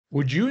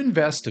Would you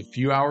invest a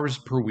few hours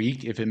per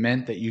week if it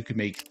meant that you could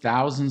make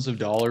thousands of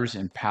dollars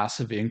in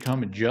passive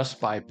income just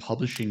by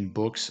publishing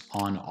books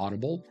on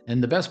Audible?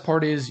 And the best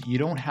part is you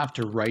don't have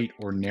to write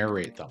or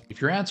narrate them.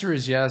 If your answer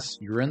is yes,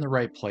 you're in the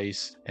right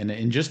place. And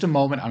in just a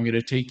moment, I'm going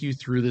to take you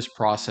through this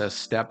process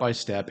step by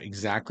step,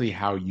 exactly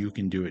how you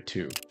can do it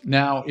too.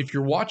 Now, if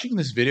you're watching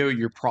this video,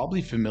 you're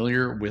probably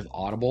familiar with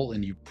Audible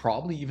and you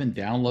probably even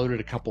downloaded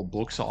a couple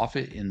books off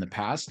it in the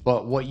past.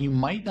 But what you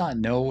might not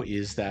know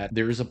is that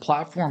there is a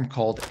platform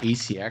called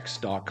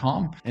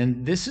acx.com,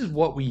 and this is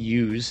what we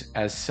use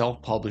as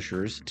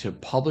self-publishers to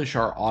publish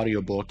our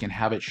audiobook and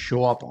have it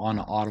show up on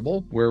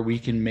Audible, where we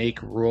can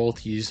make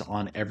royalties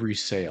on every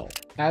sale.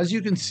 As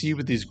you can see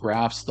with these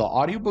graphs, the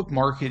audiobook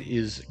market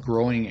is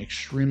growing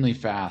extremely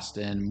fast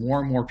and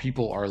more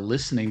people are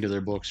listening to their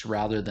books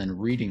rather than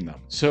reading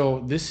them.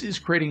 So this is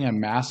creating a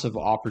massive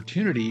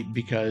opportunity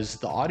because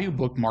the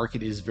audiobook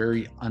market is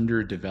very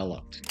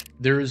underdeveloped.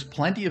 There is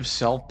plenty of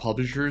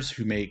self-publishers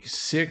who make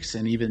 6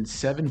 and even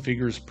 7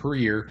 figures per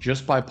year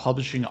just by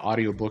publishing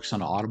audiobooks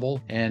on Audible,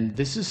 and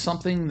this is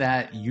something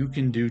that you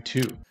can do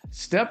too.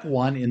 Step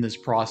 1 in this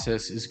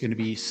process is going to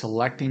be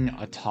selecting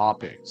a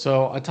topic.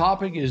 So a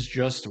topic is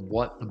just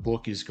what the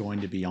book is going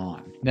to be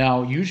on.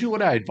 Now, usually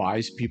what I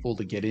advise people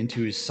to get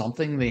into is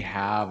something they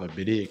have a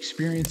bit of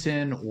experience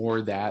in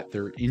or that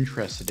they're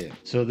interested in.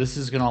 So this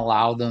is going to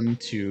allow them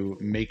to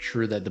make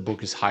sure that the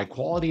book is high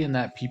quality and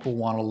that people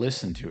want to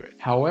listen to it.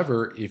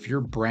 However, if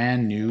you're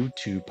brand new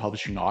to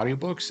publishing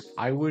audiobooks,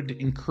 I would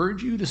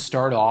encourage you to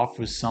start off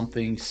with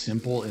something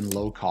simple and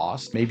low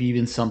cost, maybe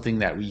even something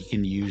that we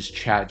can use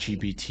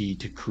ChatGPT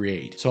to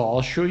create. So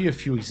I'll show you a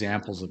few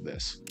examples of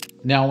this.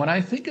 Now, when I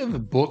think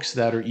of books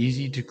that are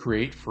easy to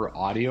create for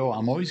audio,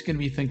 I'm always going to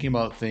be thinking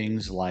about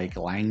things like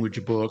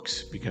language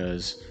books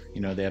because,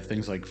 they have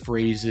things like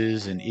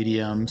phrases and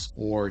idioms,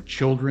 or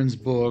children's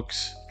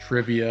books,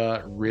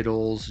 trivia,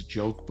 riddles,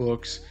 joke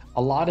books.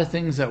 A lot of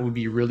things that would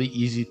be really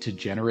easy to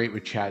generate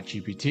with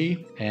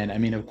ChatGPT. And I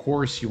mean, of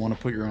course, you want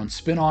to put your own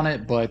spin on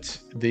it, but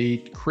they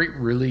create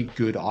really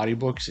good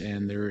audiobooks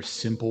and they're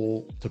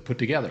simple to put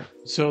together.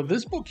 So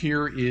this book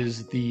here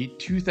is the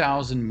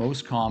 2000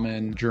 most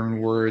common German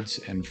words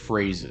and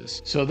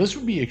phrases. So this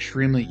would be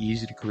extremely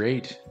easy to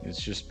create.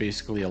 It's just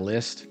basically a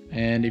list.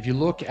 And if you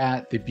look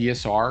at the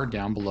BSR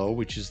down below,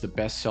 which is the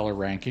bestseller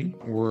ranking,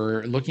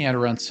 we're looking at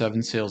around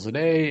 7 sales a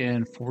day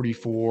and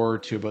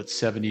 $44 to about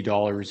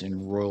 $70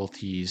 in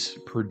royalties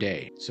per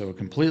day. So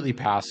completely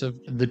passive.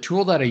 The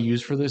tool that I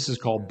use for this is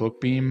called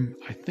Bookbeam.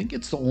 I think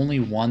it's the only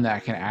one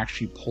that can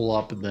actually pull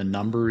up the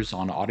numbers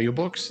on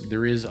audiobooks.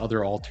 There is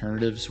other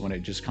alternatives when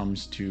it just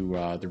comes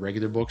to the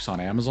regular books on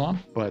Amazon,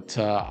 but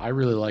I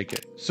really like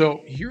it.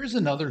 So here's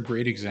another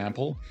great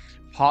example.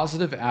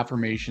 Positive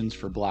affirmations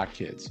for Black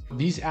kids.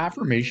 These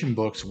affirmation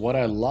books, what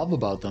I love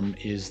about them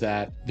is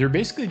that they're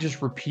basically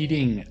just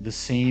repeating the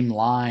same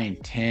line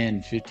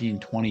 10, 15,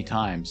 20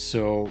 times.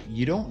 So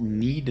you don't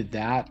need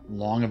that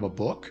long of a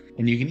book.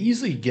 And you can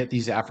easily get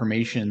these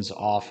affirmations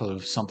off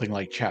of something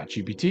like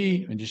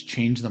ChatGPT and just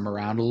change them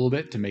around a little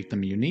bit to make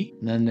them unique.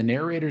 And then the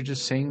narrator is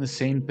just saying the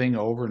same thing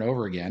over and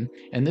over again.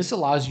 And this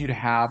allows you to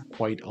have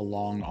quite a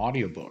long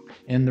audiobook.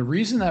 And the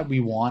reason that we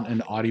want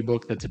an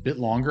audiobook that's a bit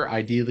longer,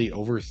 ideally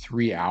over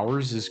 3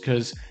 hours, is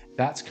because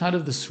that's kind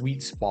of the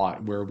sweet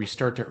spot where we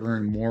start to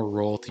earn more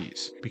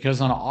royalties.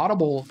 Because on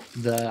Audible,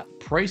 the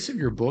price of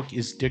your book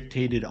is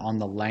dictated on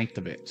the length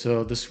of it.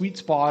 So the sweet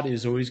spot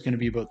is always going to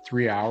be about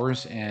 3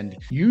 hours. And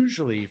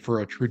usually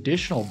for a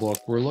traditional book,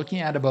 we're looking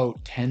at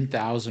about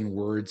 10,000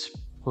 words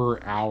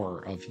per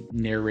hour of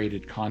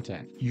narrated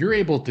content. You're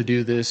able to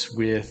do this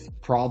with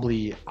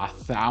probably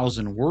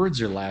 1,000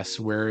 words or less,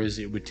 whereas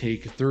it would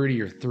take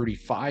 30 or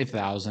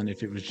 35,000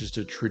 if it was just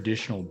a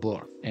traditional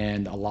book.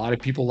 And a lot of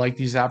people like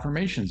these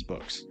affirmations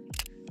books.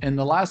 And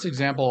the last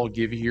example I'll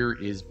give here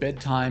is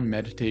bedtime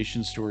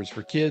meditation stories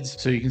for kids.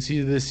 So you can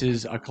see this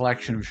is a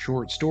collection of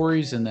short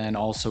stories and then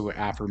also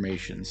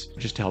affirmations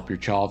just to help your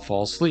child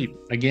fall asleep.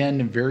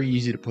 Again, very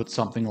easy to put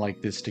something like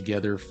this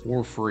together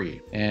for free.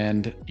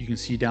 And you can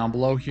see down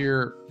below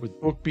here with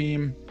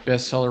Bookbeam,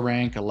 bestseller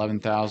rank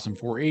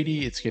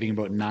 11,480. It's getting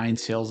about 9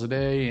 sales a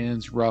day and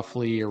it's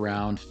roughly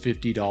around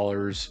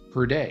 $50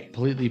 per day.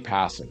 Completely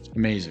passive.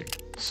 Amazing.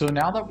 So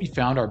now that we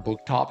found our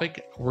book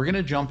topic, we're going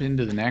to jump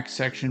into the next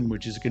section,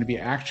 which is going to be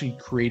actually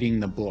creating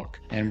the book.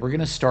 And we're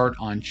going to start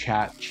on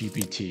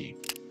ChatGPT.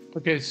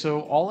 Okay,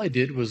 so all I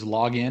did was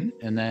log in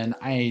and then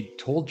I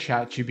told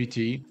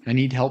ChatGPT I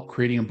need help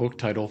creating a book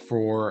title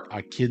for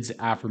a kid's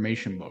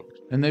affirmation book.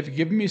 And they've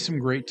given me some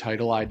great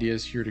title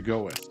ideas here to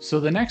go with. So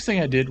the next thing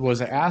I did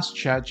was I asked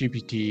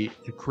ChatGPT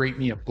to create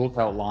me a book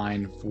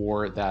outline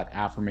for that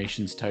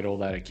affirmations title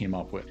that I came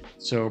up with.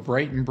 So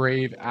Bright and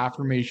Brave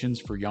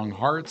Affirmations for Young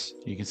Hearts.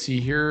 You can see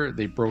here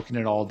they've broken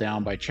it all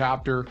down by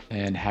chapter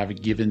and have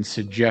given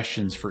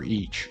suggestions for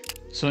each.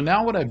 So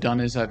now what I've done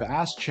is I've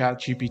asked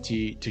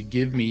ChatGPT to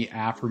give me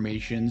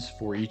affirmations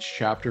for each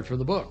chapter for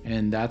the book,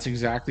 and that's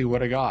exactly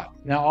what I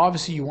got. Now,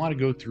 obviously, you want to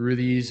go through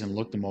these and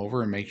look them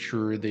over and make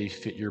sure they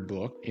fit your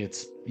book.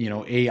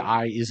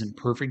 AI isn't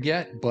perfect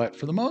yet, but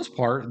for the most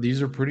part,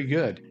 these are pretty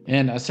good.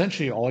 And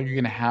essentially, all you're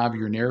going to have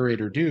your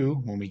narrator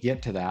do when we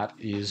get to that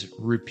is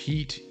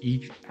repeat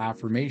each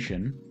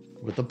affirmation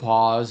with a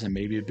pause and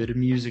maybe a bit of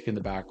music in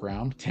the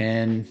background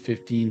 10,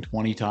 15,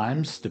 20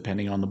 times,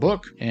 depending on the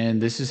book.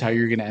 And this is how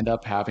you're going to end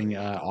up having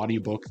an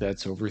audiobook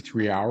that's over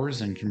 3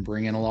 hours and can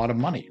bring in a lot of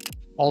money.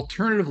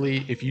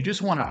 Alternatively, if you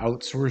just want to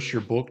outsource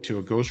your book to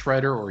a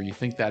ghostwriter or you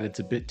think that it's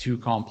a bit too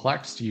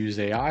complex to use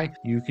AI,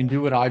 you can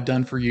do what I've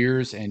done for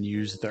years and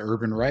use the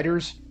Urban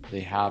Writers.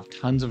 They have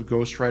tons of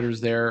ghostwriters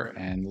there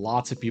and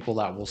lots of people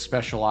that will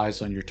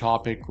specialize on your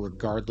topic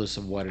regardless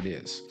of what it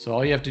is. So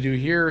all you have to do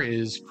here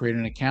is create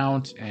an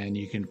account and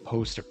you can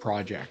post a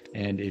project.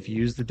 And if you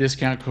use the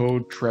discount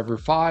code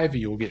Trevor5,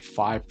 you'll get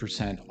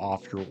 5%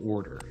 off your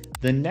order.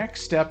 The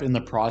next step in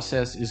the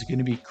process is going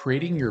to be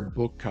creating your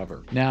book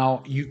cover.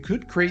 Now, you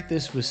could create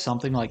this with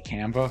something like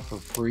Canva for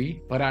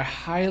free, but I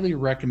highly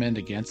recommend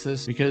against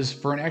this because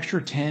for an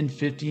extra $10,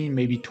 $15,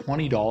 maybe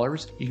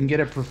 $20, you can get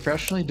a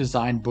professionally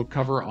designed book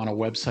cover on a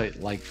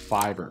website like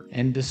Fiverr.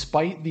 And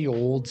despite the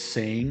old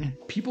saying,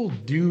 people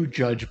do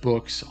judge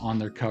books on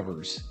their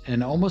covers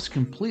and almost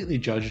completely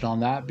judge it on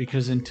that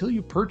because until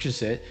you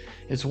purchase it,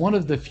 it's one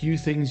of the few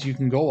things you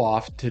can go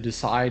off to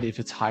decide if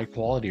it's high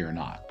quality or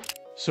not.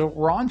 So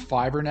we're on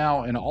Fiverr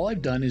now, and all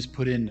I've done is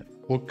put in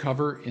book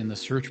cover in the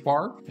search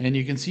bar, and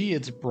you can see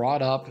it's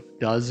brought up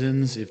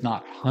dozens, if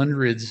not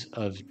hundreds,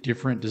 of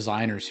different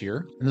designers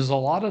here. And there's a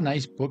lot of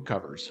nice book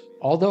covers.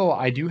 Although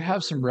I do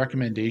have some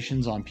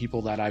recommendations on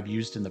people that I've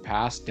used in the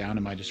past down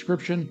in my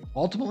description.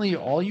 Ultimately,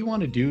 all you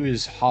want to do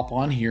is hop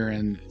on here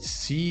and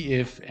see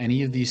if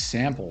any of these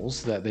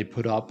samples that they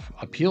put up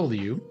appeal to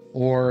you,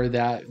 or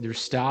that their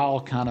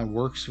style kind of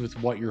works with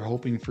what you're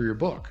hoping for your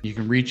book. You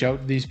can reach out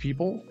to these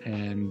people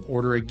and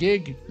order a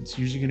gig. It's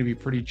usually going to be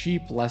pretty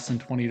cheap, less than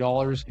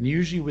 $20. And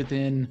usually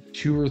within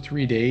 2 or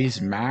 3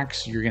 days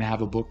max, you're going to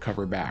have a book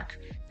cover back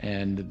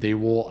and they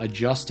will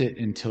adjust it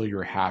until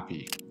you're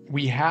happy.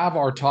 We have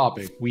our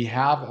topic, we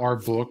have our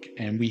book,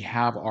 and we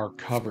have our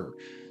cover.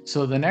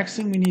 So the next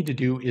thing we need to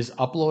do is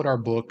upload our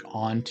book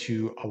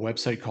onto a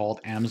website called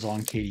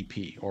Amazon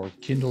KDP or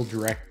Kindle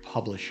Direct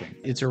Publishing.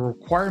 It's a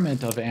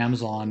requirement of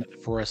Amazon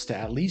for us to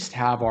at least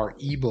have our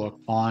ebook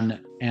on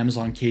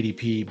Amazon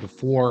KDP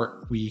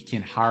before we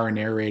can hire a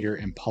narrator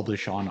and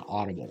publish on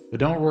Audible.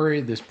 But don't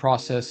worry, this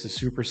process is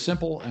super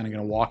simple and I'm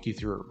going to walk you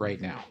through it right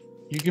now.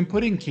 You can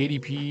put in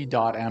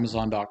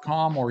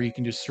kdp.amazon.com or you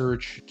can just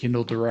search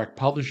Kindle Direct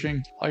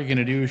Publishing. All you're going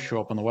to do is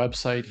show up on the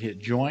website, hit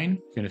join.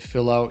 You're going to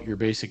fill out your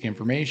basic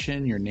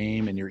information, your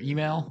name and your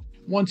email.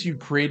 Once you've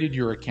created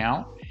your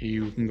account,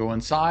 you can go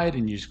inside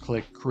and you just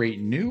click create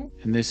new.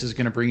 And this is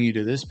going to bring you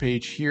to this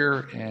page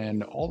here.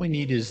 And all we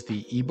need is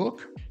the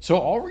ebook. So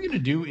all we're going to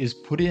do is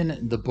put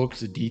in the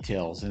book's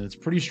details. And it's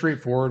pretty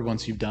straightforward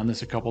once you've done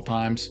this a couple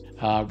times.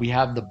 We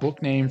have the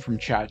book name from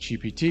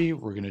ChatGPT.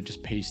 We're going to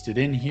just paste it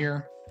in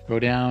here. Go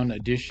down,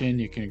 edition,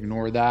 you can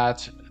ignore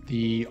that.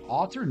 The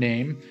author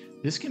name,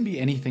 this can be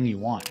anything you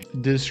want.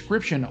 The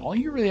description, all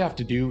you really have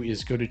to do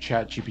is go to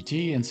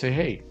ChatGPT and say,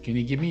 hey, can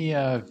you give me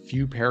a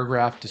few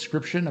paragraph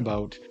description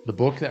about the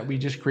book that we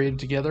just created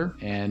together?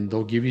 And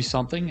they'll give you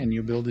something and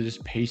you'll be able to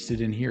just paste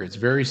it in here. It's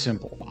very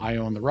simple. I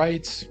own the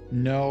rights.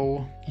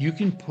 No. You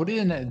can put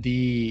in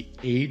the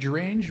age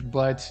range,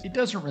 but it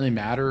doesn't really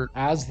matter.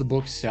 As the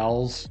book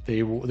sells,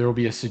 there will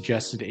be a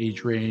suggested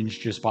age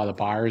range just by the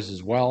buyers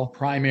as well.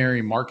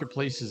 Primary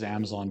marketplace is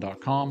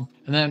Amazon.com.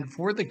 And then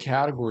for the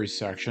categories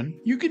section,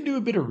 you can do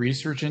a bit of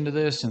research into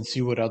this and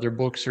see what other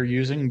books are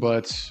using,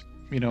 but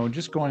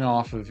just going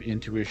off of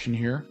intuition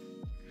here,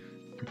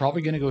 I'm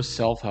probably going to go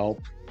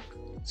self-help,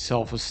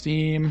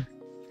 self-esteem,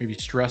 maybe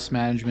stress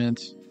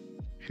management,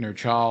 inner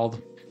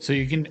child. So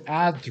you can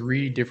add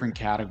 3 different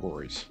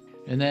categories.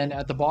 And then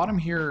at the bottom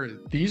here,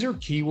 these are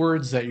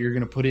keywords that you're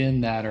going to put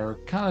in that are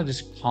kind of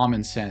just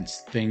common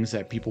sense things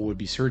that people would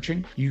be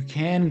searching. You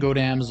can go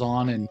to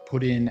Amazon and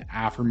put in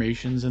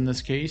affirmations in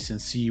this case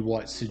and see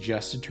what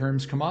suggested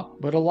terms come up.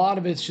 But a lot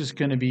of it's just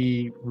going to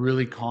be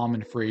really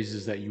common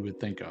phrases that you would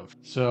think of.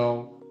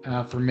 So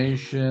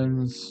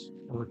affirmations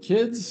for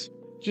kids.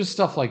 Just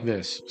stuff like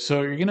this.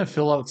 So you're going to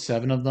fill out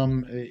 7 of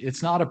them.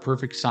 It's not a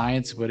perfect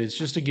science, but it's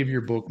just to give your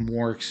book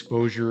more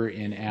exposure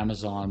in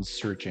Amazon's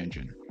search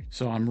engine.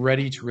 So I'm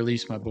ready to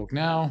release my book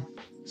now,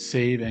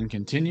 save and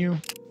continue.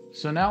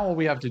 So now all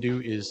we have to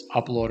do is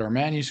upload our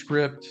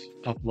manuscript,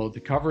 upload the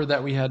cover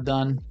that we had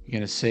done. You're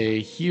going to say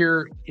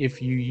here, if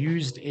you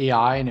used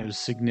AI and it was a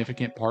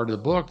significant part of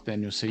the book,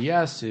 then you'll say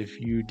yes. If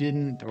you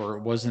didn't, or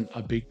it wasn't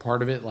a big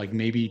part of it, like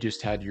maybe you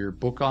just had your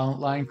book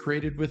outline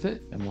created with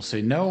it, then we'll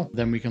say no.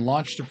 Then we can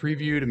launch the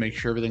preview to make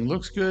sure everything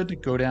looks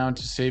good, go down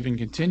to save and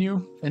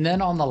continue. And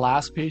then on the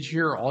last page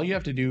here, all you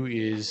have to do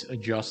is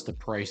adjust the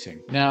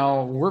pricing.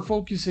 Now we're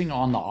focusing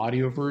on the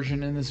audio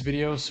version in this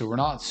video, so we're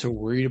not so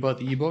worried about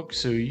the ebook.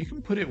 So you you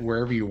can put it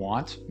wherever you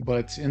want,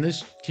 but in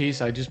this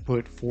case, I just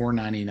put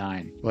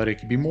 $4.99. But it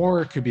could be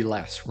more, it could be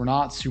less. We're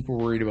not super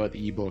worried about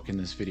the ebook in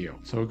this video.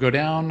 So go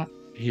down,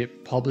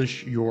 hit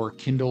publish your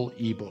Kindle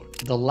ebook.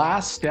 The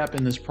last step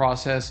in this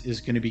process is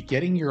going to be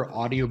getting your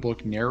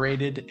audiobook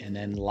narrated and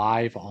then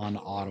live on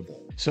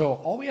Audible. So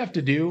all we have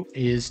to do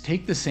is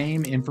take the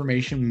same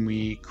information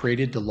we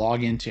created to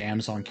log into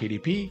Amazon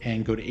KDP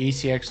and go to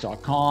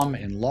acx.com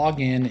and log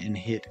in and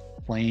hit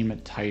claim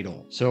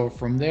title. So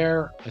from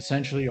there,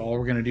 essentially all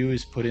we're going to do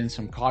is put in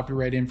some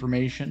copyright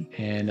information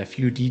and a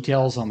few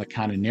details on the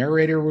kind of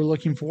narrator we're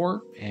looking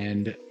for.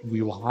 And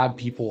we will have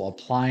people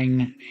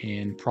applying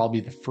in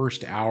probably the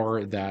first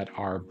hour that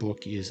our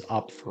book is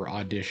up for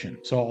audition.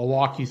 So I'll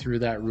walk you through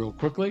that real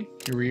quickly.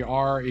 Here we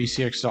are,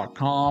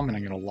 acx.com, and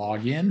I'm going to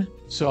log in.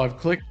 So I've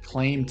clicked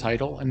claim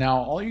title, and now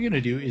all you're going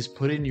to do is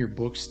put in your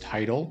book's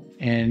title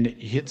and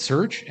hit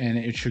search, and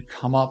it should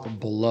come up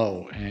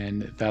below.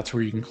 And that's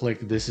where you can click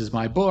this is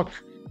my book,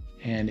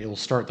 and it will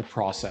start the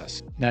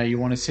process. Now you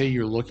want to say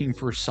you're looking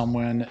for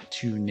someone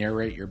to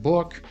narrate your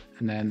book,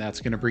 and then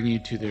that's going to bring you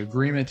to the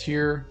agreement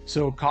here.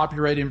 So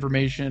copyright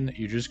information,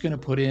 you're just going to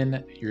put in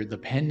the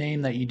pen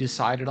name that you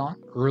decided on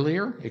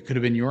earlier. It could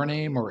have been your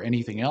name or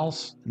anything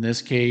else. In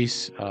this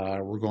case,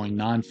 we're going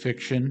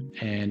nonfiction,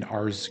 and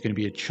ours is going to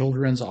be a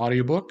children's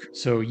audiobook.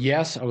 So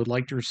yes, I would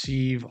like to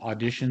receive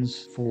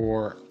auditions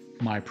for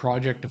my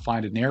project to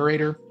find a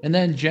narrator. And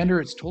then gender,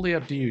 it's totally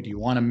up to you. Do you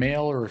want a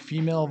male or a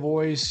female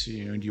voice? Do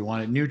you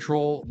want it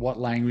neutral? What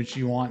language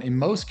do you want? In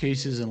most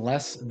cases,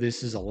 unless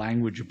this is a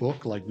language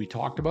book like we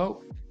talked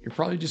about, you're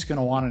probably just going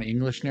to want an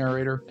English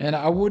narrator. And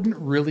I wouldn't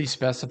really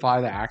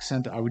specify the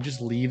accent. I would just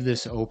leave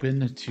this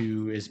open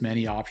to as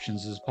many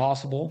options as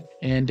possible.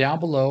 And down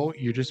below,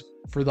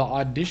 for the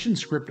audition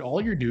script,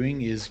 all you're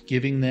doing is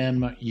giving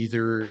them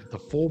either the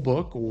full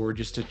book or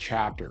just a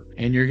chapter.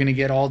 And you're going to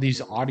get all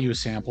these audio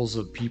samples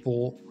of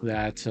people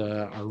that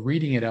are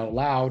reading it out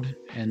loud,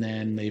 and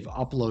then they've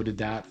uploaded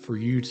that for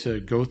you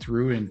to go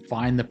through and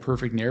find the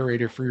perfect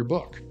narrator for your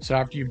book. So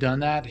after you've done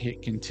that,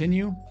 hit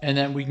continue, and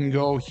then we can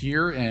go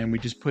here and we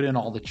just put in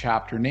all the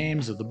chapter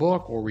names of the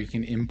book, or we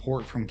can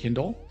import from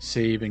Kindle,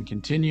 save and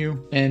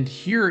continue. And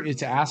here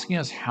it's asking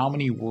us how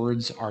many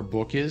words our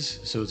book is.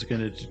 So it's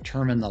going to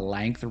determine the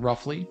length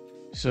roughly.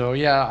 So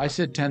yeah, I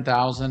said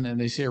 10,000, and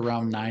they say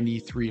around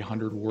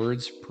 9,300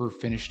 words per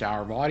finished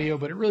hour of audio,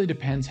 but it really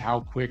depends how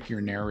quick your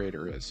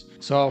narrator is.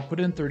 So I'll put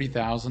in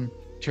 30,000.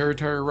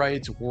 Territory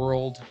rights,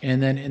 world. And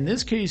then in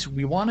this case,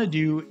 we want to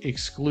do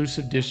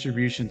exclusive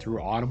distribution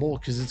through Audible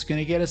because it's going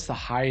to get us the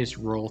highest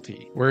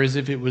royalty. Whereas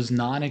if it was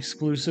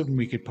non-exclusive and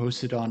we could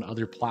post it on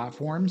other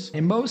platforms,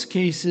 in most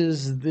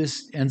cases,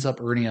 this ends up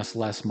earning us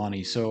less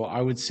money. So I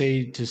would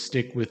say to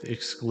stick with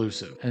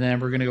exclusive. And then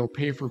we're going to go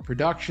pay for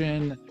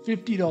production.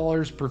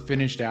 $50 per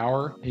finished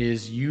hour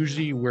is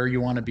usually where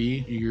you want to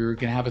be. You're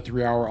going to have a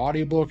 3-hour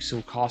audiobook, so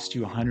it'll cost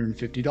you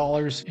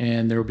 $150.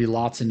 And there will be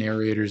lots of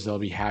narrators that'll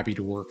be happy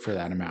to work for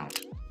that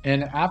amount.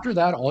 And after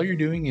that, all you're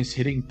doing is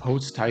hitting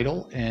post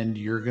title, and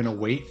you're going to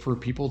wait for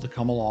people to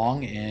come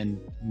along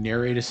and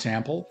narrate a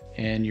sample,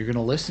 and you're going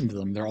to listen to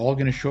them. They're all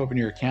going to show up in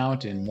your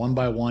account, and one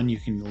by one, you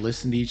can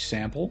listen to each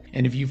sample.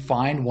 And if you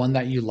find one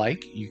that you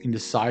like, you can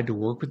decide to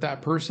work with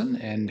that person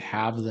and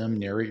have them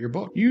narrate your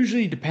book.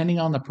 Usually, depending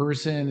on the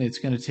person, it's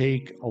going to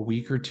take a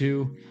week or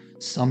two,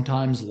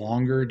 sometimes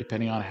longer,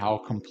 depending on how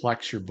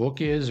complex your book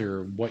is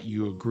or what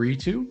you agree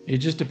to. It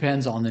just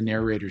depends on the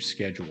narrator's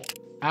schedule.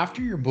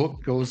 After your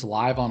book goes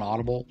live on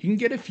Audible, you can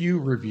get a few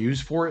reviews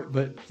for it,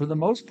 but for the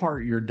most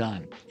part, you're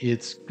done.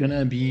 It's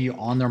gonna be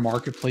on their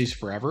marketplace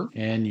forever,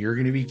 and you're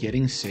gonna be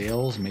getting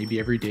sales maybe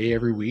every day,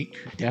 every week,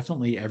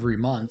 definitely every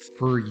month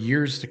for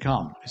years to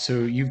come. So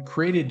you've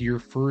created your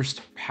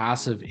first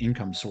passive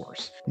income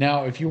source.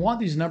 Now, if you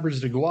want these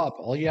numbers to go up,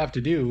 all you have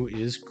to do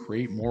is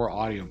create more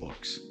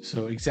audiobooks.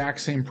 So exact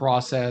same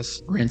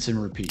process, rinse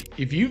and repeat.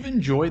 If you've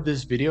enjoyed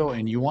this video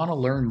and you wanna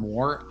learn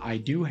more, I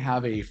do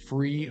have a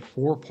free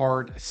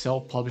 4-part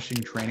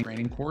self-publishing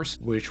training course,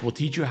 which will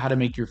teach you how to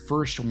make your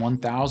first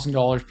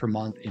 $1,000 per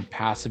month in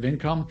passive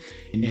income.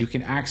 And you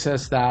can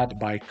access that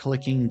by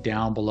clicking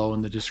down below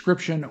in the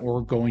description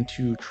or going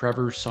to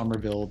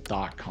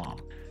trevorsomerville.com.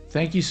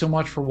 Thank you so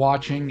much for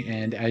watching.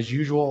 And as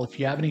usual, if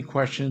you have any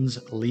questions,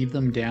 leave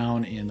them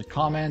down in the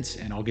comments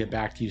and I'll get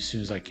back to you as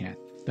soon as I can.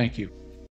 Thank you.